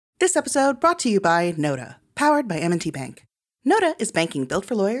This episode brought to you by Noda, powered by M&T Bank. Noda is banking built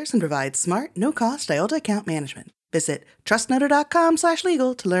for lawyers and provides smart, no-cost IOLTA account management. Visit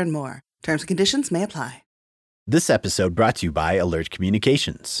trustnoda.com/legal to learn more. Terms and conditions may apply. This episode brought to you by Alert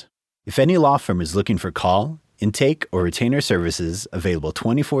Communications. If any law firm is looking for call, intake, or retainer services available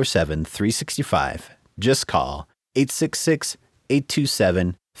 24/7, 365, just call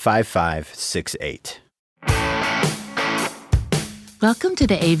 866-827-5568. Welcome to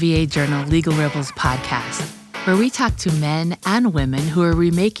the ABA Journal Legal Rebels podcast, where we talk to men and women who are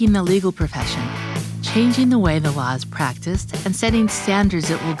remaking the legal profession, changing the way the law is practiced, and setting standards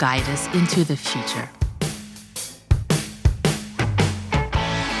that will guide us into the future.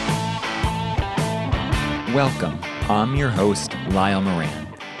 Welcome. I'm your host, Lyle Moran.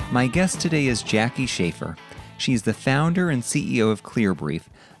 My guest today is Jackie Schaefer. She's the founder and CEO of ClearBrief,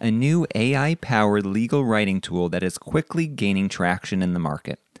 a new AI-powered legal writing tool that is quickly gaining traction in the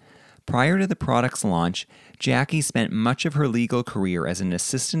market. Prior to the product's launch, Jackie spent much of her legal career as an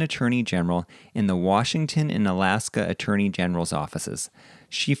assistant attorney general in the Washington and Alaska Attorney General's offices.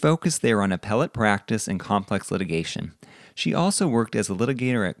 She focused there on appellate practice and complex litigation. She also worked as a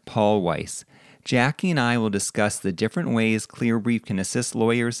litigator at Paul Weiss. Jackie and I will discuss the different ways ClearBrief can assist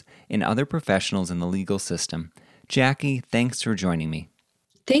lawyers and other professionals in the legal system. Jackie, thanks for joining me.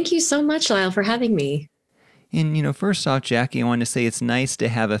 Thank you so much, Lyle, for having me. And, first off, Jackie, I want to say it's nice to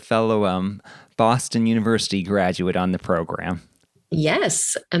have a fellow Boston University graduate on the program.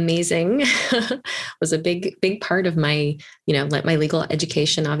 Yes, amazing. Was a big part of my, my legal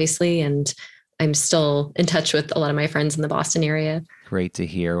education, obviously, and I'm still in touch with a lot of my friends in the Boston area. Great to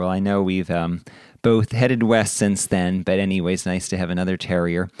hear. Well, I know we've both headed west since then, but anyways, nice to have another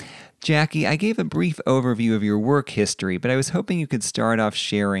terrier. Jackie, I gave a brief overview of your work history, but I was hoping you could start off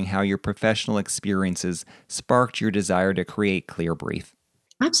sharing how your professional experiences sparked your desire to create ClearBrief.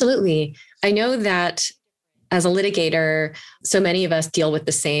 Absolutely. I know that as a litigator, so many of us deal with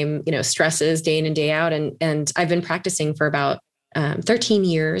the same, stresses day in and day out. And I've been practicing for about 13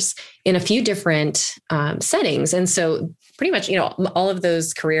 years in a few different settings. And so pretty much, all of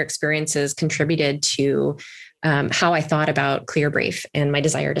those career experiences contributed to how I thought about ClearBrief and my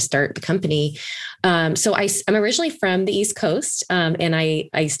desire to start the company. So I'm originally from the East Coast, and I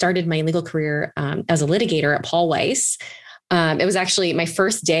started my legal career as a litigator at Paul Weiss. It was actually my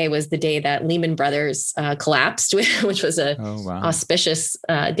first day was the day that Lehman Brothers collapsed, which was a auspicious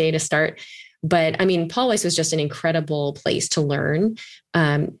day to start. But I mean, Paul Weiss was just an incredible place to learn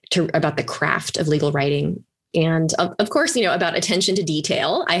about the craft of legal writing. And of course, about attention to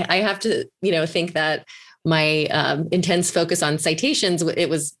detail. I have to, think that my intense focus on citations, it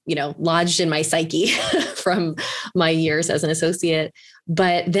was, lodged in my psyche from my years as an associate.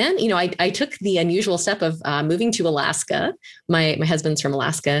 But then, I took the unusual step of moving to Alaska. My husband's from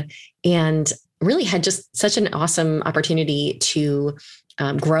Alaska, and really had just such an awesome opportunity to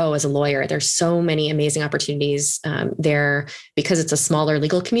grow as a lawyer. There's so many amazing opportunities there because it's a smaller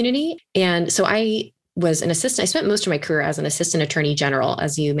legal community. And so I was an assistant. I spent most of my career as an assistant attorney general,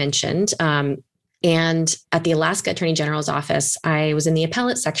 as you mentioned. And at the Alaska Attorney General's office, I was in the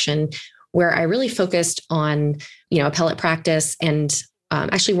appellate section where I really focused on, appellate practice and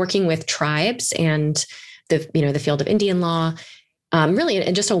actually working with tribes and the field of Indian law, really,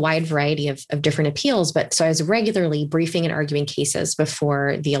 and just a wide variety of different appeals. But so I was regularly briefing and arguing cases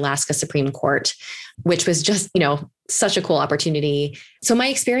before the Alaska Supreme Court, which was just, such a cool opportunity. So my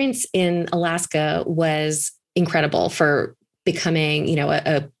experience in Alaska was incredible for becoming,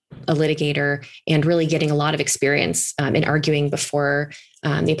 a litigator and really getting a lot of experience in arguing before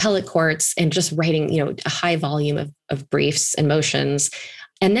the appellate courts and just writing, a high volume of briefs and motions.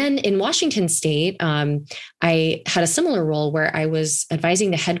 And then in Washington State, I had a similar role where I was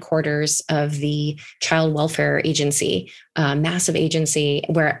advising the headquarters of the Child Welfare Agency, massive agency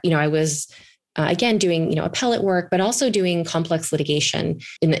where, I was again doing, appellate work, but also doing complex litigation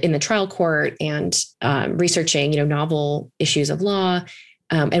in the trial court and researching, novel issues of law.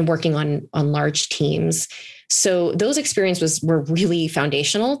 And working on large teams. So those experiences were really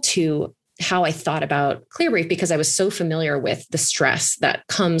foundational to how I thought about ClearBrief because I was so familiar with the stress that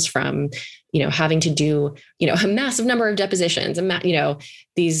comes from, having to do, a massive number of depositions and,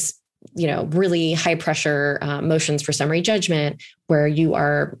 these, really high pressure motions for summary judgment where you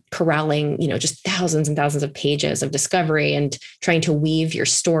are corralling, just thousands and thousands of pages of discovery and trying to weave your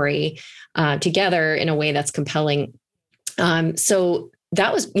story together in a way that's compelling. So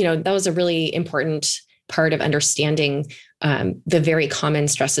that was a really important part of understanding the very common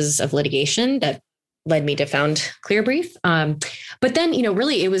stresses of litigation that led me to found ClearBrief. But then,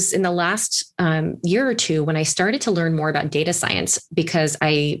 really, it was in the last year or two when I started to learn more about data science, because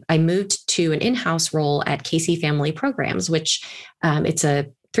I moved to an in-house role at Casey Family Programs, which it's a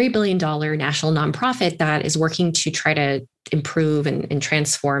 $3 billion national nonprofit that is working to try to improve and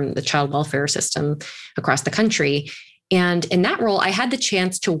transform the child welfare system across the country. And in that role, I had the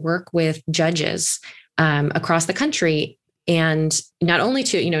chance to work with judges across the country, and not only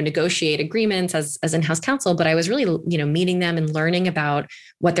to, negotiate agreements as in-house counsel, but I was really, meeting them and learning about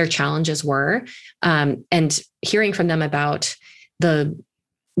what their challenges were, and hearing from them about the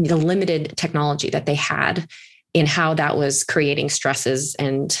limited technology that they had and how that was creating stresses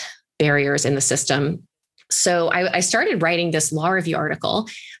and barriers in the system. So I started writing this law review article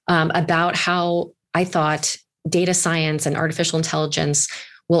about how I thought data science and artificial intelligence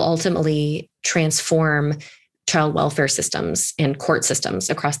will ultimately transform child welfare systems and court systems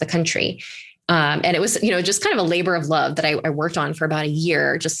across the country. And it was, just kind of a labor of love that I worked on for about a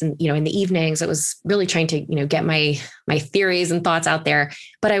year, just in the evenings. It was really trying to, get my theories and thoughts out there.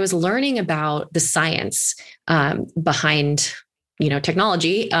 But I was learning about the science behind,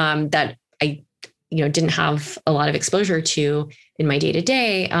 technology that I, didn't have a lot of exposure to in my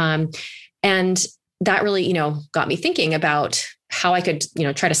day-to-day. And that really, got me thinking about how I could,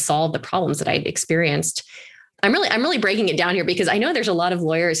 try to solve the problems that I'd experienced. I'm really breaking it down here because I know there's a lot of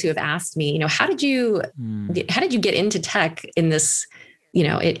lawyers who have asked me, how did you get into tech in this,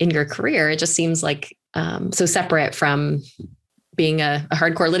 in your career? It just seems like so separate from being a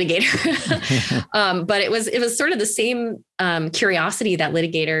hardcore litigator. But it was sort of the same curiosity that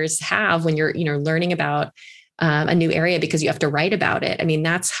litigators have when you're, learning about a new area because you have to write about it. I mean,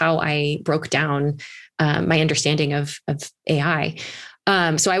 that's how I broke down my understanding of AI.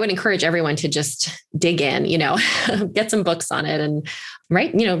 So I would encourage everyone to just dig in, get some books on it and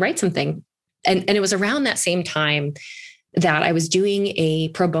write something. And it was around that same time that I was doing a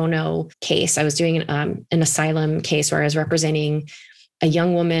pro bono case. I was doing an asylum case where I was representing a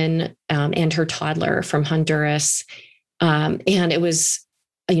young woman and her toddler from Honduras. And it was,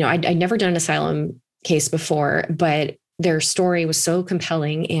 I'd never done an asylum case before, but their story was so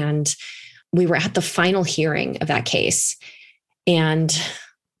compelling. And we were at the final hearing of that case. And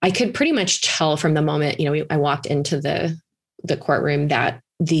I could pretty much tell from the moment, I walked into the courtroom that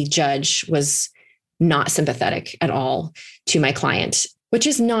the judge was not sympathetic at all to my client, which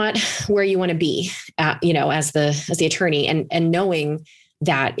is not where you want to be at, as the attorney, and knowing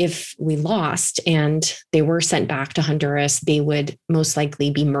that if we lost and they were sent back to Honduras, they would most likely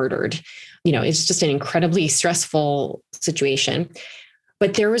be murdered. It's just an incredibly stressful situation.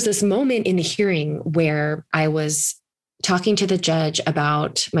 But there was this moment in the hearing where I was talking to the judge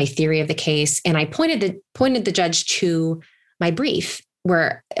about my theory of the case. And I pointed the judge to my brief,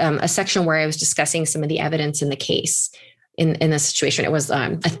 where a section where I was discussing some of the evidence in the case in this situation. It was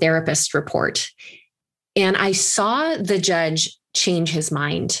a therapist report. And I saw the judge change his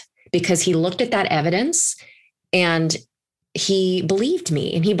mind because he looked at that evidence and he believed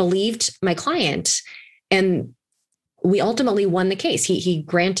me and he believed my client. And we ultimately won the case. He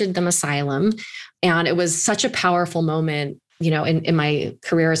granted them asylum. And it was such a powerful moment, in my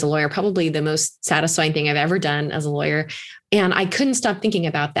career as a lawyer, probably the most satisfying thing I've ever done as a lawyer. And I couldn't stop thinking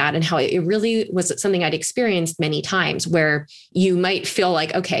about that and how it really was something I'd experienced many times, where you might feel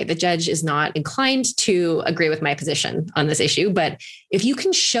like, okay, the judge is not inclined to agree with my position on this issue. But if you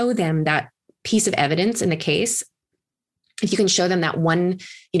can show them that piece of evidence in the case, if you can show them that one,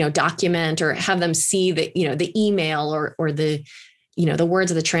 document, or have them see the, the email or the, the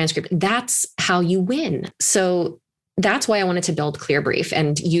words of the transcript, that's how you win. So that's why I wanted to build ClearBrief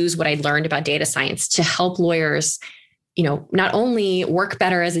and use what I'd learned about data science to help lawyers, not only work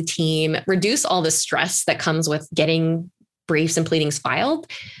better as a team, reduce all the stress that comes with getting briefs and pleadings filed,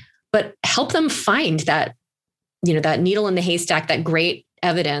 but help them find that, that needle in the haystack, that great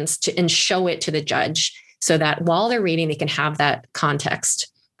evidence and show it to the judge so that while they're reading, they can have that context.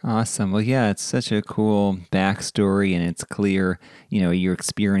 Awesome. Well, yeah, it's such a cool backstory, and it's clear, your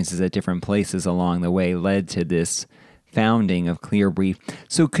experiences at different places along the way led to this founding of ClearBrief.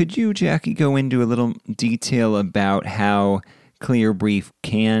 So could you, Jackie, go into a little detail about how ClearBrief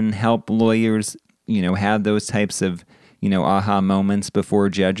can help lawyers, have those types of, aha moments before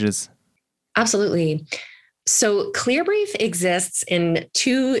judges? Absolutely. So ClearBrief exists in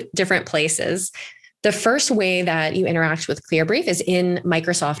two different places. The first way that you interact with ClearBrief is in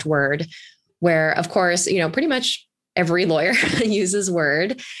Microsoft Word, where, of course, pretty much every lawyer uses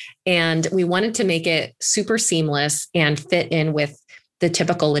Word. And we wanted to make it super seamless and fit in with the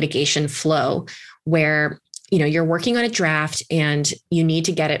typical litigation flow, where, you're working on a draft and you need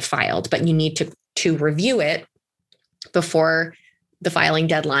to get it filed, but you need to to review it before the filing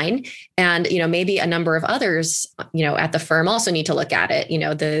deadline. And, maybe a number of others, at the firm also need to look at it.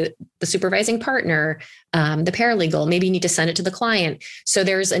 The supervising partner, the paralegal, maybe you need to send it to the client. So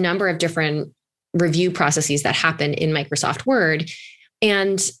there's a number of different review processes that happen in Microsoft Word.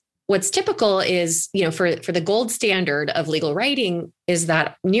 And what's typical is, for the gold standard of legal writing is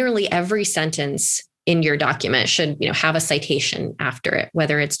that nearly every sentence in your document should, have a citation after it,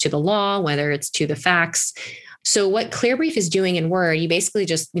 whether it's to the law, whether it's to the facts. So what Clearbrief is doing in Word, you basically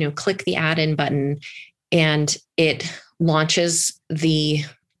just, click the add in button and it launches the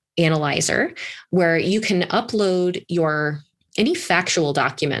analyzer where you can upload any factual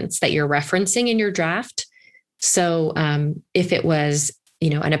documents that you're referencing in your draft. So if it was,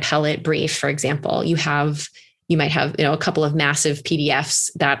 an appellate brief, for example, you might have, a couple of massive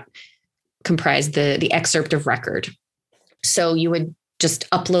PDFs that comprise the excerpt of record. So you would just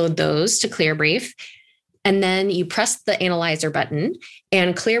upload those to Clearbrief. And then you press the analyzer button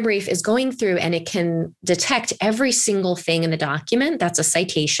and Clearbrief is going through and it can detect every single thing in the document that's a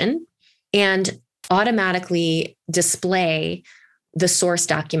citation and automatically display the source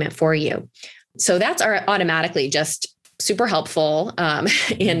document for you. So that's automatically just super helpful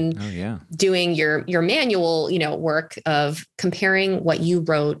in doing your manual, work of comparing what you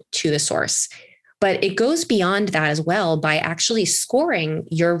wrote to the source. But it goes beyond that as well by actually scoring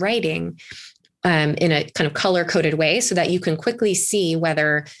your writing in a kind of color-coded way so that you can quickly see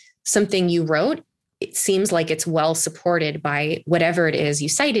whether something you wrote, it seems like it's well supported by whatever it is you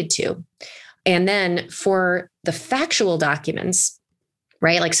cited to. And then for the factual documents,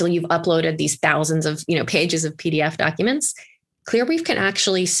 right? Like, so you've uploaded these thousands of, pages of PDF documents. Clearbrief can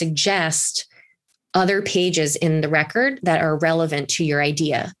actually suggest other pages in the record that are relevant to your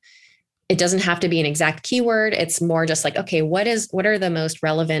idea. It doesn't have to be an exact keyword. It's more just like, okay, what are the most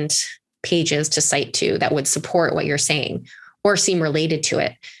relevant pages to cite to that would support what you're saying or seem related to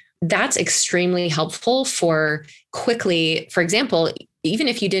it? That's extremely helpful for quickly, for example, even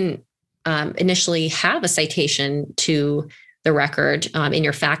if you didn't initially have a citation to the record in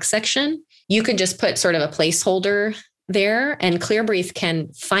your facts section, you could just put sort of a placeholder there and Clearbrief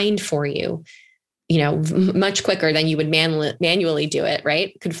can find for you, much quicker than you would manually do it,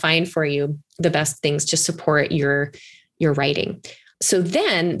 right? Could find for you the best things to support your writing. So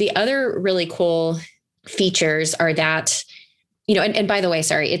then the other really cool features are that, and by the way,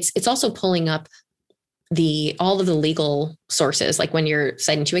 sorry, it's also pulling up all of the legal sources, like when you're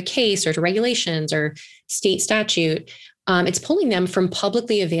citing to a case or to regulations or state statute, it's pulling them from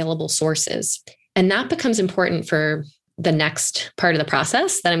publicly available sources. And that becomes important for the next part of the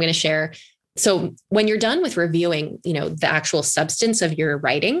process that I'm going to share. So when you're done with reviewing, the actual substance of your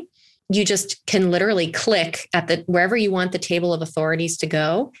writing, you just can literally click at wherever you want the table of authorities to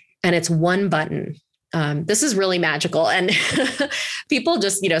go. And it's one button. This is really magical. And people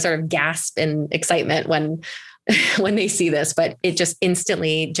just, sort of gasp in excitement when they see this, but it just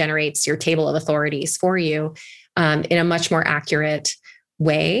instantly generates your table of authorities for you in a much more accurate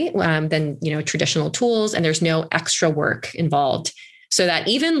way than, traditional tools. And there's no extra work involved so that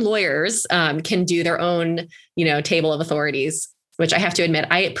even lawyers can do their own, table of authorities, which I have to admit,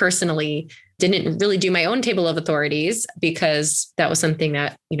 I personally didn't really do my own table of authorities because that was something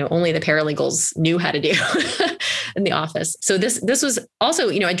that, only the paralegals knew how to do in the office. So this was also,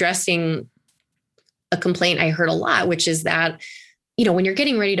 addressing a complaint I heard a lot, which is that, when you're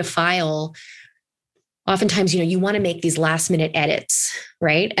getting ready to file, oftentimes, you want to make these last minute edits,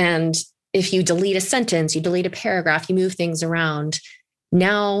 right? And if you delete a sentence, you delete a paragraph, you move things around.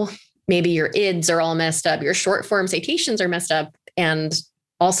 Now, maybe your IDs are all messed up, your short form citations are messed up, and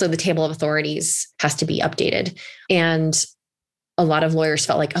also the table of authorities has to be updated. And a lot of lawyers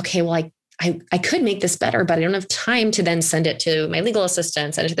felt like, okay, well, I could make this better, but I don't have time to then send it to my legal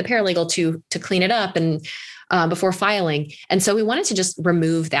assistant, send it to the paralegal to clean it up and before filing. And so we wanted to just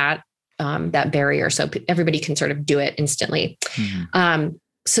remove that barrier so everybody can sort of do it instantly. Mm-hmm.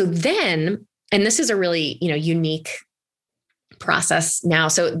 So then, and this is a really, unique process now.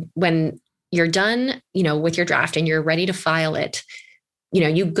 So when you're done, with your draft and you're ready to file it,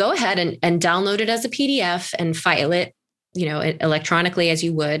 you go ahead and download it as a PDF and file it, electronically as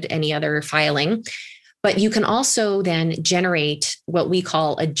you would any other filing. But you can also then generate what we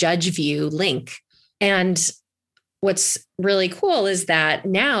call a judge view link. And what's really cool is that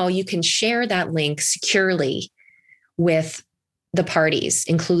now you can share that link securely with the parties,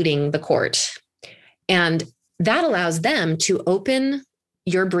 including the court. And that allows them to open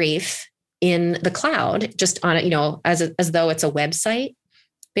your brief in the cloud, just on it, as though it's a website.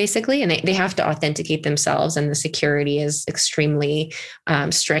 basically, and they have to authenticate themselves, and the security is extremely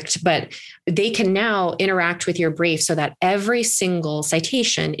strict, but they can now interact with your brief so that every single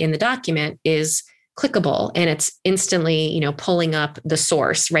citation in the document is clickable, and it's instantly, pulling up the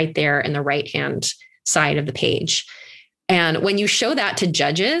source right there in the right-hand side of the page. And when you show that to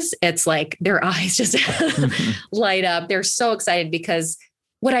judges, it's like their eyes just light up. They're so excited, because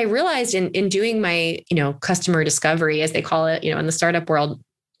what I realized in doing my, customer discovery, as they call it, in the startup world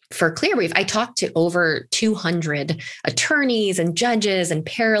for Clearbrief, I talked to over 200 attorneys and judges and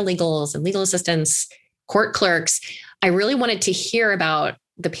paralegals and legal assistants, court clerks. I really wanted to hear about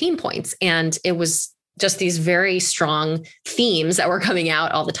the pain points. And it was just these very strong themes that were coming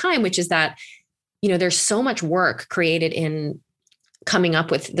out all the time, which is that there's so much work created in coming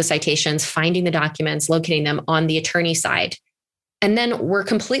up with the citations, finding the documents, locating them on the attorney side. And then we're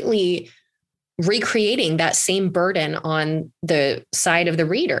completely recreating that same burden on the side of the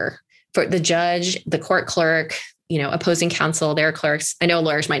reader, for the judge, the court clerk, opposing counsel, their clerks. I know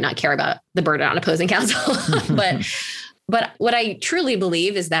lawyers might not care about the burden on opposing counsel, but what I truly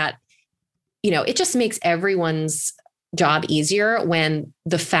believe is that, it just makes everyone's job easier when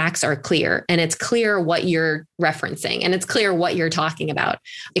the facts are clear, and it's clear what you're referencing, and it's clear what you're talking about.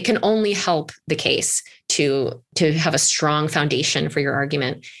 It can only help the case to have a strong foundation for your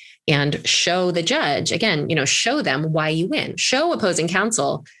argument, and show the judge, again, show them why you win, show opposing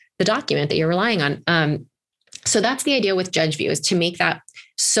counsel the document that you're relying on. So that's the idea with Judge View, is to make that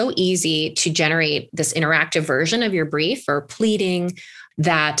so easy to generate this interactive version of your brief or pleading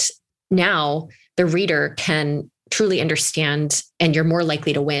that now the reader can truly understand, and you're more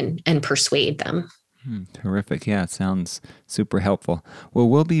likely to win and persuade them. Terrific. Yeah, it sounds super helpful. Well,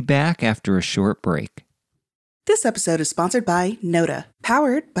 we'll be back after a short break. This episode is sponsored by Nota,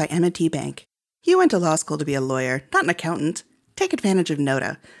 powered by M&T Bank. You went to law school to be a lawyer, not an accountant. Take advantage of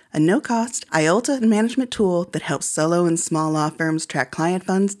Nota, a no-cost IOLTA management tool that helps solo and small law firms track client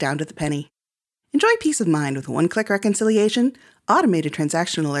funds down to the penny. Enjoy peace of mind with one-click reconciliation, automated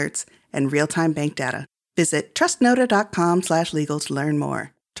transaction alerts, and real-time bank data. Visit trustnota.com/legal to learn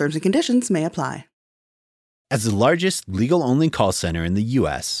more. Terms and conditions may apply. As the largest legal-only call center in the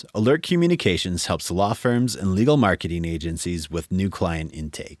U.S., Alert Communications helps law firms and legal marketing agencies with new client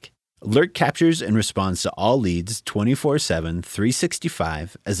intake. Alert captures and responds to all leads 24/7,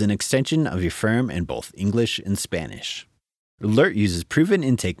 365 as an extension of your firm in both English and Spanish. Alert uses proven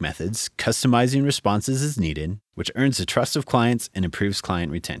intake methods, customizing responses as needed, which earns the trust of clients and improves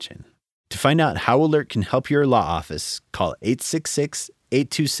client retention. To find out how Alert can help your law office, call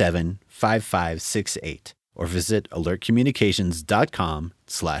 866-827-5568 or visit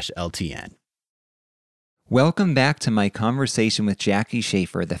alertcommunications.com/LTN. Welcome back to my conversation with Jackie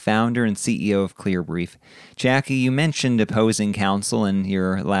Schaefer, the founder and CEO of Clearbrief. Jackie, you mentioned opposing counsel in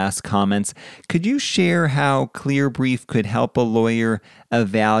your last comments. Could you share how Clearbrief could help a lawyer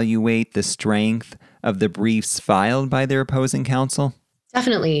evaluate the strength of the briefs filed by their opposing counsel?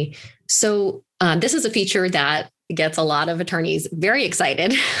 Definitely. So this is a feature that gets a lot of attorneys very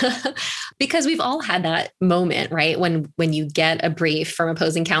excited because we've all had that moment, right? When you get a brief from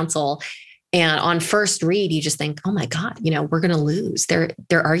opposing counsel and on first read, you just think, oh my God, we're going to lose. Their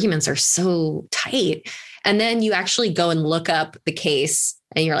arguments are so tight. And then you actually go and look up the case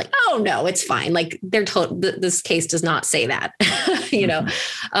and you're like, oh no, it's fine. Like they're told this case does not say that,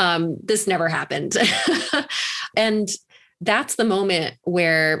 this never happened. And that's the moment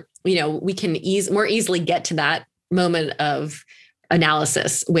where, we can more easily get to that moment of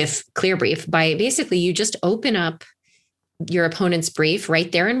analysis with Clearbrief by basically you just open up your opponent's brief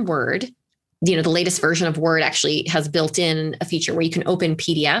right there in Word. The latest version of Word actually has built in a feature where you can open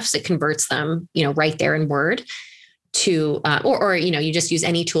PDFs. It converts them, right there in Word to, or you just use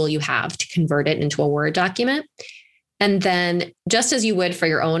any tool you have to convert it into a Word document. And then just as you would for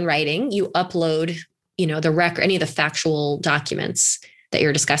your own writing, you upload, the record, any of the factual documents that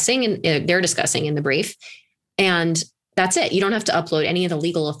you're discussing and they're discussing in the brief. And that's it. You don't have to upload any of the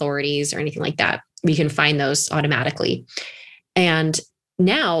legal authorities or anything like that. We can find those automatically. And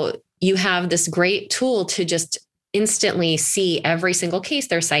now you have this great tool to just instantly see every single case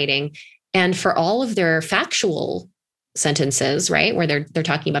they're citing. And for all of their factual sentences, right, where they're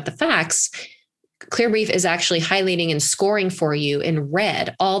talking about the facts, Clearbrief is actually highlighting and scoring for you in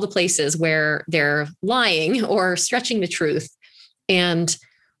red all the places where they're lying or stretching the truth. And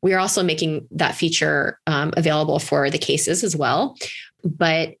we are also making that feature available for the cases as well.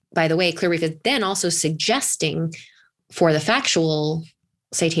 But by the way, Clearbrief is then also suggesting for the factual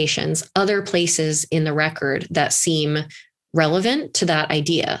citations other places in the record that seem relevant to that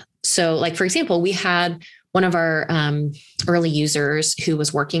idea. So like, for example, we had one of our early users who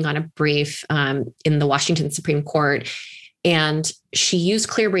was working on a brief in the Washington Supreme Court. And she used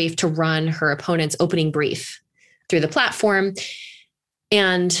ClearBrief to run her opponent's opening brief through the platform.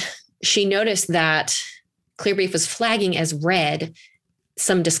 And she noticed that ClearBrief was flagging as read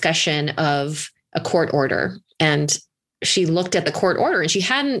some discussion of a court order. And she looked at the court order and she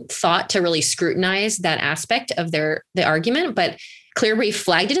hadn't thought to really scrutinize that aspect of the argument, but ClearBrief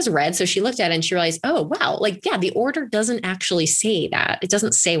flagged it as read. So she looked at it and she realized, oh, wow, the order doesn't actually say that. It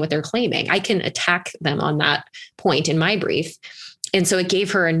doesn't say what they're claiming. I can attack them on that point in my brief. And so it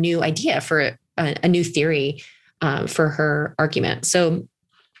gave her a new idea for a new theory for her argument. So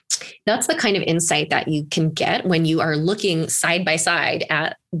that's the kind of insight that you can get when you are looking side by side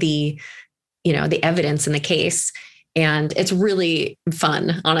at the evidence in the case. And it's really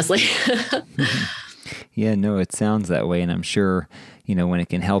fun, honestly. Yeah, no, it sounds that way. And I'm sure, when it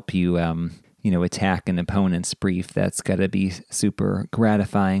can help you, attack an opponent's brief, that's got to be super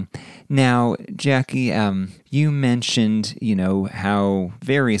gratifying. Now, Jackie, you mentioned, how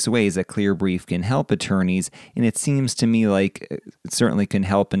various ways that ClearBrief can help attorneys. And it seems to me like it certainly can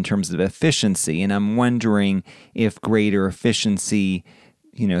help in terms of efficiency. And I'm wondering if greater efficiency,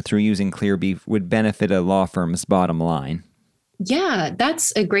 through using ClearBrief would benefit a law firm's bottom line. Yeah,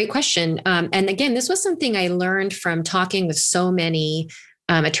 that's a great question. And again, this was something I learned from talking with so many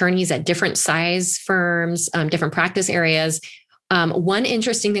attorneys at different size firms, different practice areas. One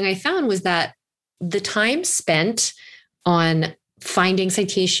interesting thing I found was that the time spent on finding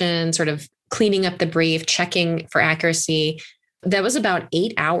citations, sort of cleaning up the brief, checking for accuracy, that was about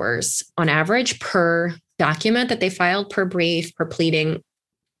 8 hours on average per document that they filed, per brief, per pleading.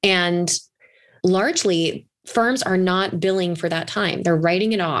 And largely, firms are not billing for that time. They're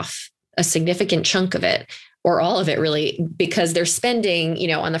writing it off, a significant chunk of it, or all of it really, because they're spending,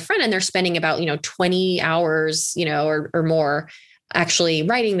 on the front end, they're spending about, 20 hours, or more actually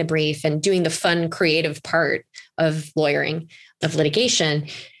writing the brief and doing the fun, creative part of lawyering, of litigation.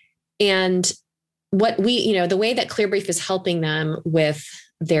 And what the way that ClearBrief is helping them with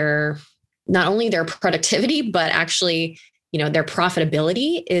not only their productivity, but actually, their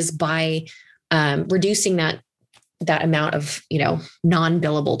profitability is by reducing that amount of,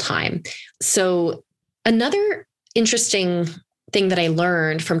 non-billable time. So another interesting thing that I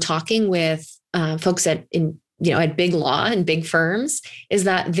learned from talking with folks at big law and big firms is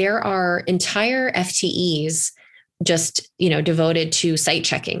that there are entire FTEs just, devoted to site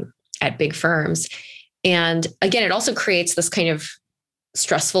checking at big firms. And again, it also creates this kind of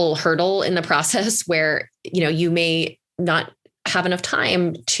stressful hurdle in the process where, you may not have enough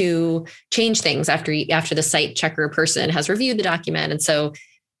time to change things after the site checker person has reviewed the document. And so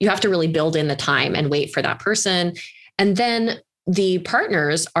you have to really build in the time and wait for that person. And then the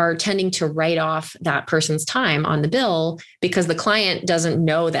partners are tending to write off that person's time on the bill because the client doesn't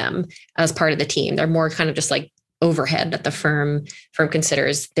know them as part of the team. They're more kind of just like overhead that the firm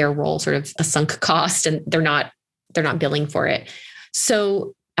considers their role sort of a sunk cost, and they're not billing for it.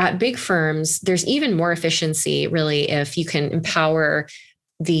 So at big firms, there's even more efficiency, really, if you can empower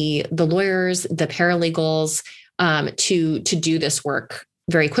the lawyers, the paralegals, to do this work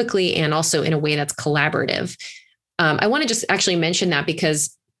very quickly and also in a way that's collaborative. I want to just actually mention that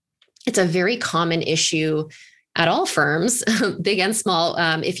because it's a very common issue at all firms, big and small.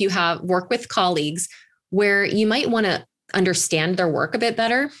 If you work with colleagues where you might want to understand their work a bit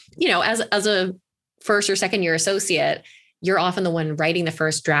better, as a first or second year associate, you're often the one writing the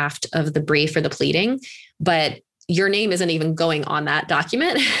first draft of the brief or the pleading, but your name isn't even going on that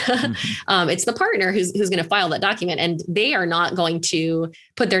document. It's the partner who's going to file that document, and they are not going to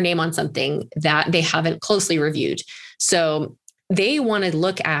put their name on something that they haven't closely reviewed. So they want to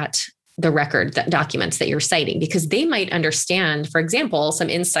look at the record documents that you're citing, because they might understand, for example, some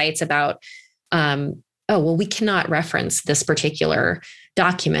insights about, we cannot reference this particular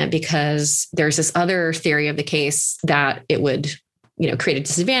document because there's this other theory of the case that it would, create a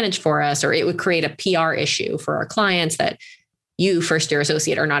disadvantage for us, or it would create a PR issue for our clients that you, first year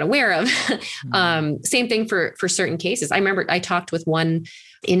associate, are not aware of. Same thing for certain cases. I remember I talked with one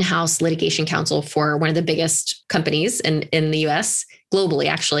in-house litigation counsel for one of the biggest companies in the US, globally,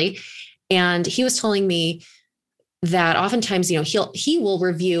 actually. And he was telling me that oftentimes, he will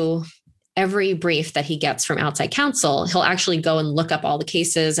review every brief that he gets from outside counsel. He'll actually go and look up all the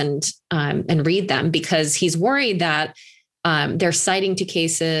cases and read them, because he's worried that they're citing to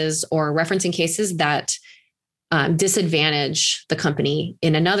cases or referencing cases that disadvantage the company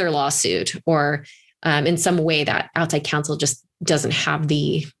in another lawsuit, or in some way that outside counsel just doesn't have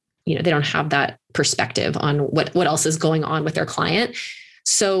they don't have that perspective on what else is going on with their client.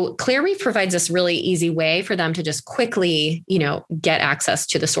 So Clearbrief provides this really easy way for them to just quickly, get access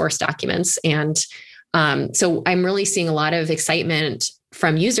to the source documents. And so I'm really seeing a lot of excitement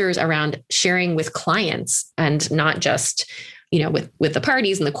from users around sharing with clients, and not just, with the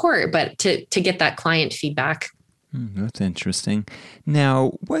parties in the court, but to get that client feedback. That's interesting.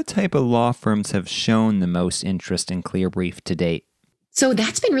 Now, what type of law firms have shown the most interest in Clearbrief to date? So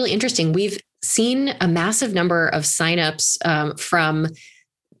that's been really interesting. We've seen a massive number of signups from,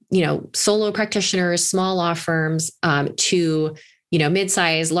 solo practitioners, small law firms, to,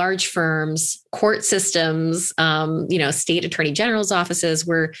 mid-size, large firms, court systems, state attorney general's offices.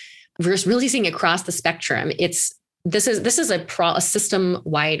 We're just really seeing across the spectrum. This is a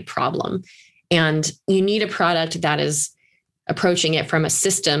system-wide problem, and you need a product that is approaching it from a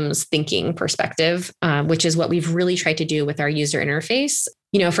systems thinking perspective, which is what we've really tried to do with our user interface.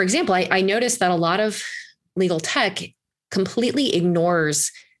 For example, I noticed that a lot of legal tech completely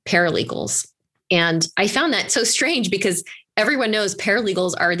ignores paralegals. And I found that so strange because everyone knows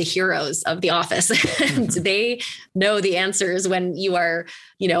paralegals are the heroes of the office. And they know the answers when you are,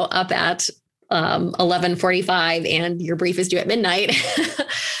 up at 11:45 and your brief is due at midnight.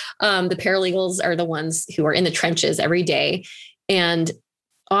 The paralegals are the ones who are in the trenches every day. And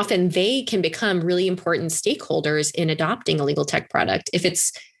often they can become really important stakeholders in adopting a legal tech product. If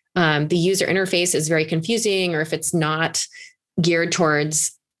it's the user interface is very confusing, or if it's not geared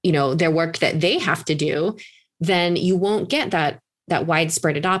towards, their work that they have to do, then you won't get that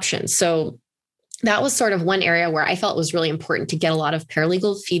widespread adoption. So that was sort of one area where I felt it was really important to get a lot of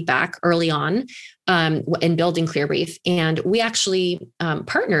paralegal feedback early on in building Clearbrief. And we actually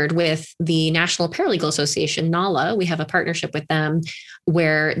partnered with the National Paralegal Association, NALA. We have a partnership with them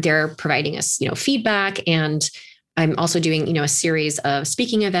where they're providing us, feedback. And I'm also doing, a series of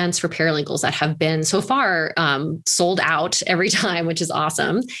speaking events for paralegals that have been so far sold out every time, which is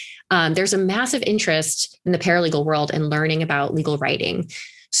awesome. There's a massive interest in the paralegal world in learning about legal writing.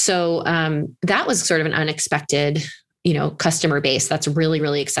 So that was sort of an unexpected, customer base that's really,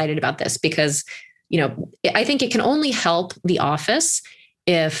 really excited about this because, I think it can only help the office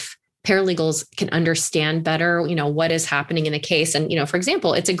if paralegals can understand better, what is happening in the case. And, for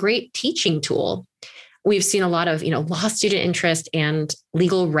example, it's a great teaching tool. We've seen a lot of, law student interest and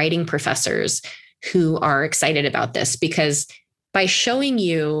legal writing professors who are excited about this because by showing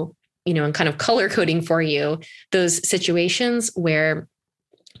you, and kind of color coding for you those situations where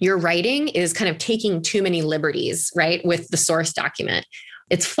your writing is kind of taking too many liberties, right, with the source document.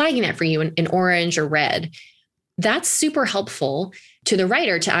 It's flagging that for you in orange or red. That's super helpful to the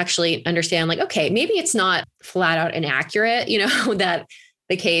writer to actually understand, like, okay, maybe it's not flat out inaccurate, that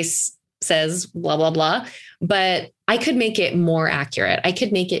the case says blah, blah, blah, but I could make it more accurate. I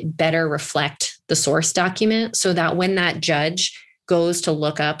could make it better reflect the source document so that when that judge goes to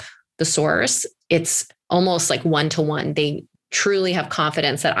look up the source, it's almost like one-to-one. They truly have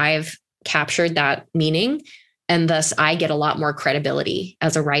confidence that I've captured that meaning, and thus I get a lot more credibility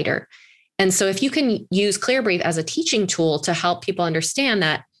as a writer. And so if you can use Clearbrief as a teaching tool to help people understand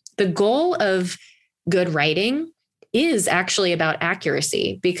that the goal of good writing is actually about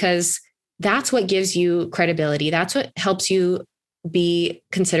accuracy, because that's what gives you credibility. That's what helps you be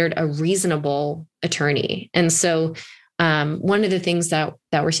considered a reasonable attorney. And so one of the things that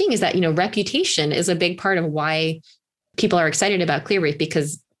we're seeing is that, reputation is a big part of why people are excited about Clearbrief,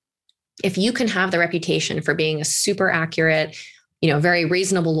 because if you can have the reputation for being a super accurate, very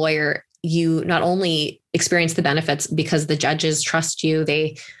reasonable lawyer, you not only experience the benefits because the judges trust you,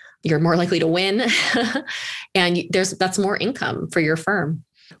 you're more likely to win, and that's more income for your firm.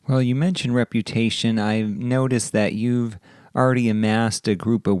 Well, you mentioned reputation. I've noticed that you've already amassed a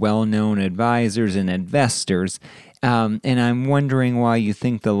group of well-known advisors and investors. And I'm wondering why you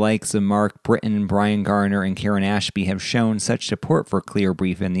think the likes of Mark Britton, Brian Garner, and Karen Ashby have shown such support for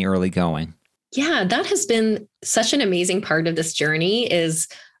Clearbrief in the early going. Yeah, that has been such an amazing part of this journey is,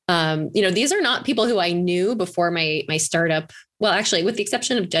 these are not people who I knew before my startup. Well, actually, with the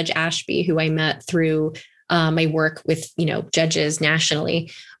exception of Judge Ashby, who I met through my work with, judges nationally.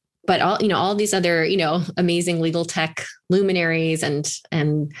 But all these other, amazing legal tech luminaries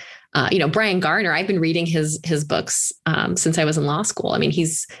and Brian Garner, I've been reading his books since I was in law school. I mean,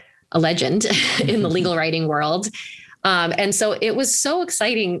 he's a legend in the legal writing world. And so it was so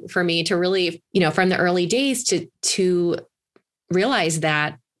exciting for me to really, from the early days to realize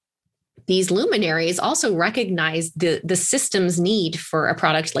that these luminaries also recognize the system's need for a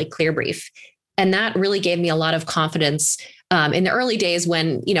product like Clearbrief. And that really gave me a lot of confidence in the early days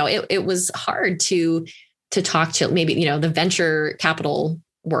when, it was hard to talk to maybe, the venture capital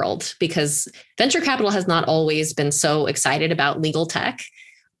world, because venture capital has not always been so excited about legal tech.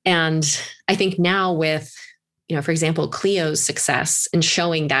 And I think now with, for example, Clio's success in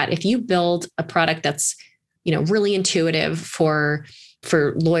showing that if you build a product that's, really intuitive for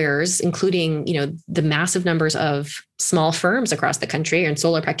lawyers, including, the massive numbers of small firms across the country and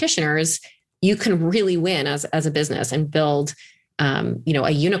solo practitioners, you can really win as a business and build,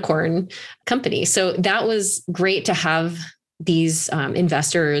 a unicorn company. So that was great to have these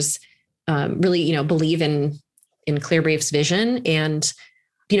investors really, believe in Clearbrief's vision. And,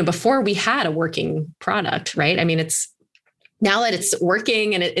 before we had a working product, right? I mean, it's now that it's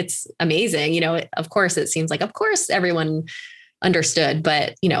working and it's amazing, of course, it seems like, of course, everyone understood,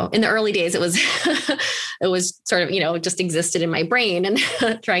 but, in the early days, it was, it was sort of, just existed in my brain, and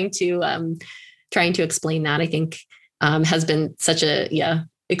trying to explain that, I think, has been such a,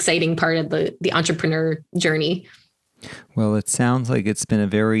 exciting part of the entrepreneur journey. Well, it sounds like it's been a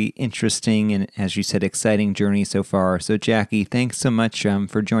very interesting and, as you said, exciting journey so far. So, Jackie, thanks so much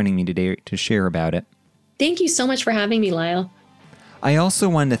for joining me today to share about it. Thank you so much for having me, Lyle. I also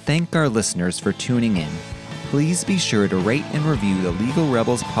want to thank our listeners for tuning in. Please be sure to rate and review the Legal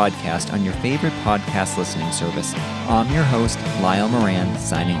Rebels podcast on your favorite podcast listening service. I'm your host, Lyle Moran,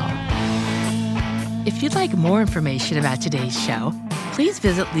 signing off. If you'd like more information about today's show, please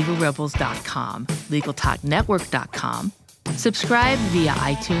visit LegalRebels.com, LegalTalkNetwork.com, subscribe via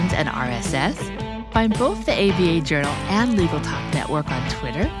iTunes and RSS, find both the ABA Journal and Legal Talk Network on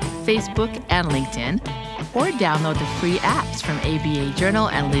Twitter, Facebook, and LinkedIn, or download the free apps from ABA Journal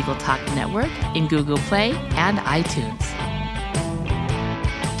and Legal Talk Network in Google Play and iTunes.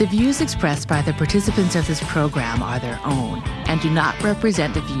 The views expressed by the participants of this program are their own and do not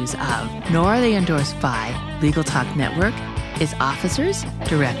represent the views of, nor are they endorsed by, Legal Talk Network, its officers,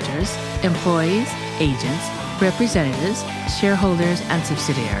 directors, employees, agents, representatives, shareholders, and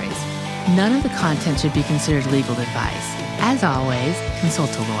subsidiaries. None of the content should be considered legal advice. As always, consult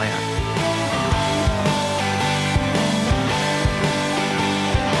a lawyer.